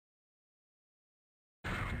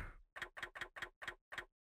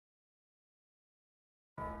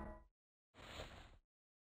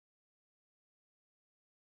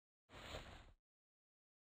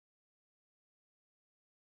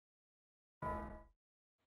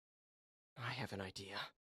I have an idea.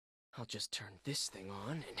 I'll just turn this thing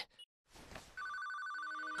on and...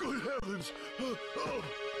 Good heavens!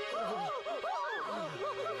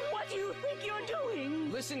 What do you think you're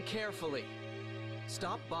doing? Listen carefully.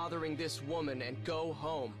 Stop bothering this woman and go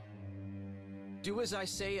home. Do as I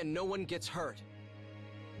say and no one gets hurt.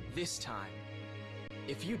 This time.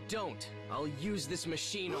 If you don't, I'll use this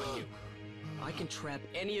machine on you. I can trap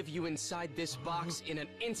any of you inside this box in an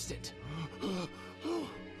instant.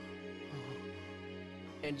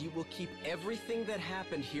 And you will keep everything that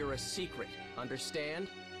happened here a secret, understand?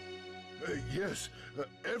 Yes,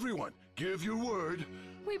 everyone, give your word.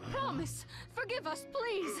 We promise. Forgive us,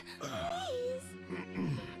 please. Please.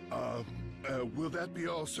 Will that be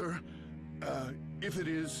all, sir? If it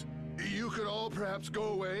is, you could all perhaps go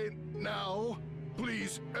away now.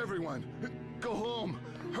 Please, everyone, go home.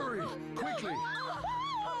 Hurry, quickly.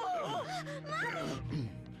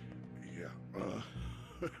 Yeah.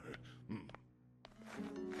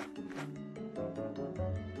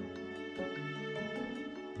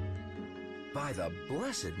 By the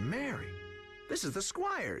Blessed Mary! This is the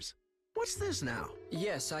Squire's. What's this now?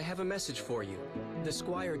 Yes, I have a message for you. The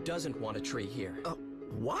Squire doesn't want a tree here.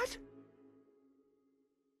 What?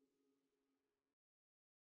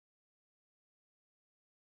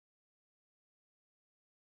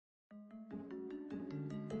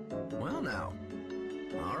 Well now.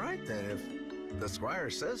 All right then, if the Squire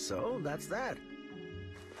says so, that's that.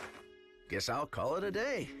 Guess I'll call it a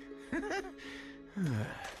day.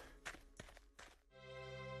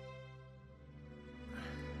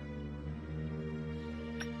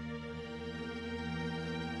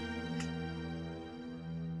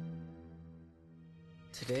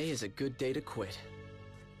 Today is a good day to quit.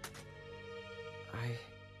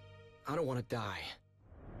 I don't want to die.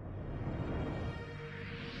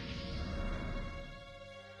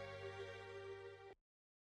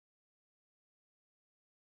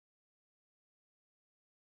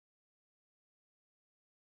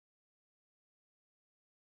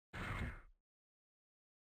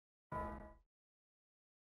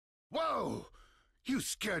 Whoa! You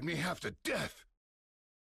scared me half to death!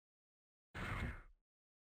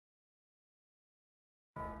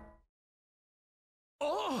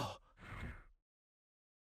 Oh!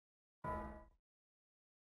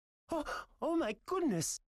 Oh my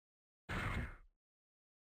goodness!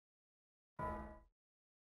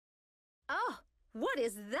 Oh, what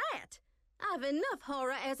is that? I've enough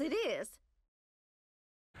horror as it is.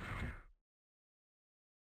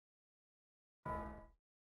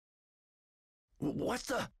 What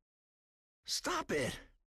the? Stop it!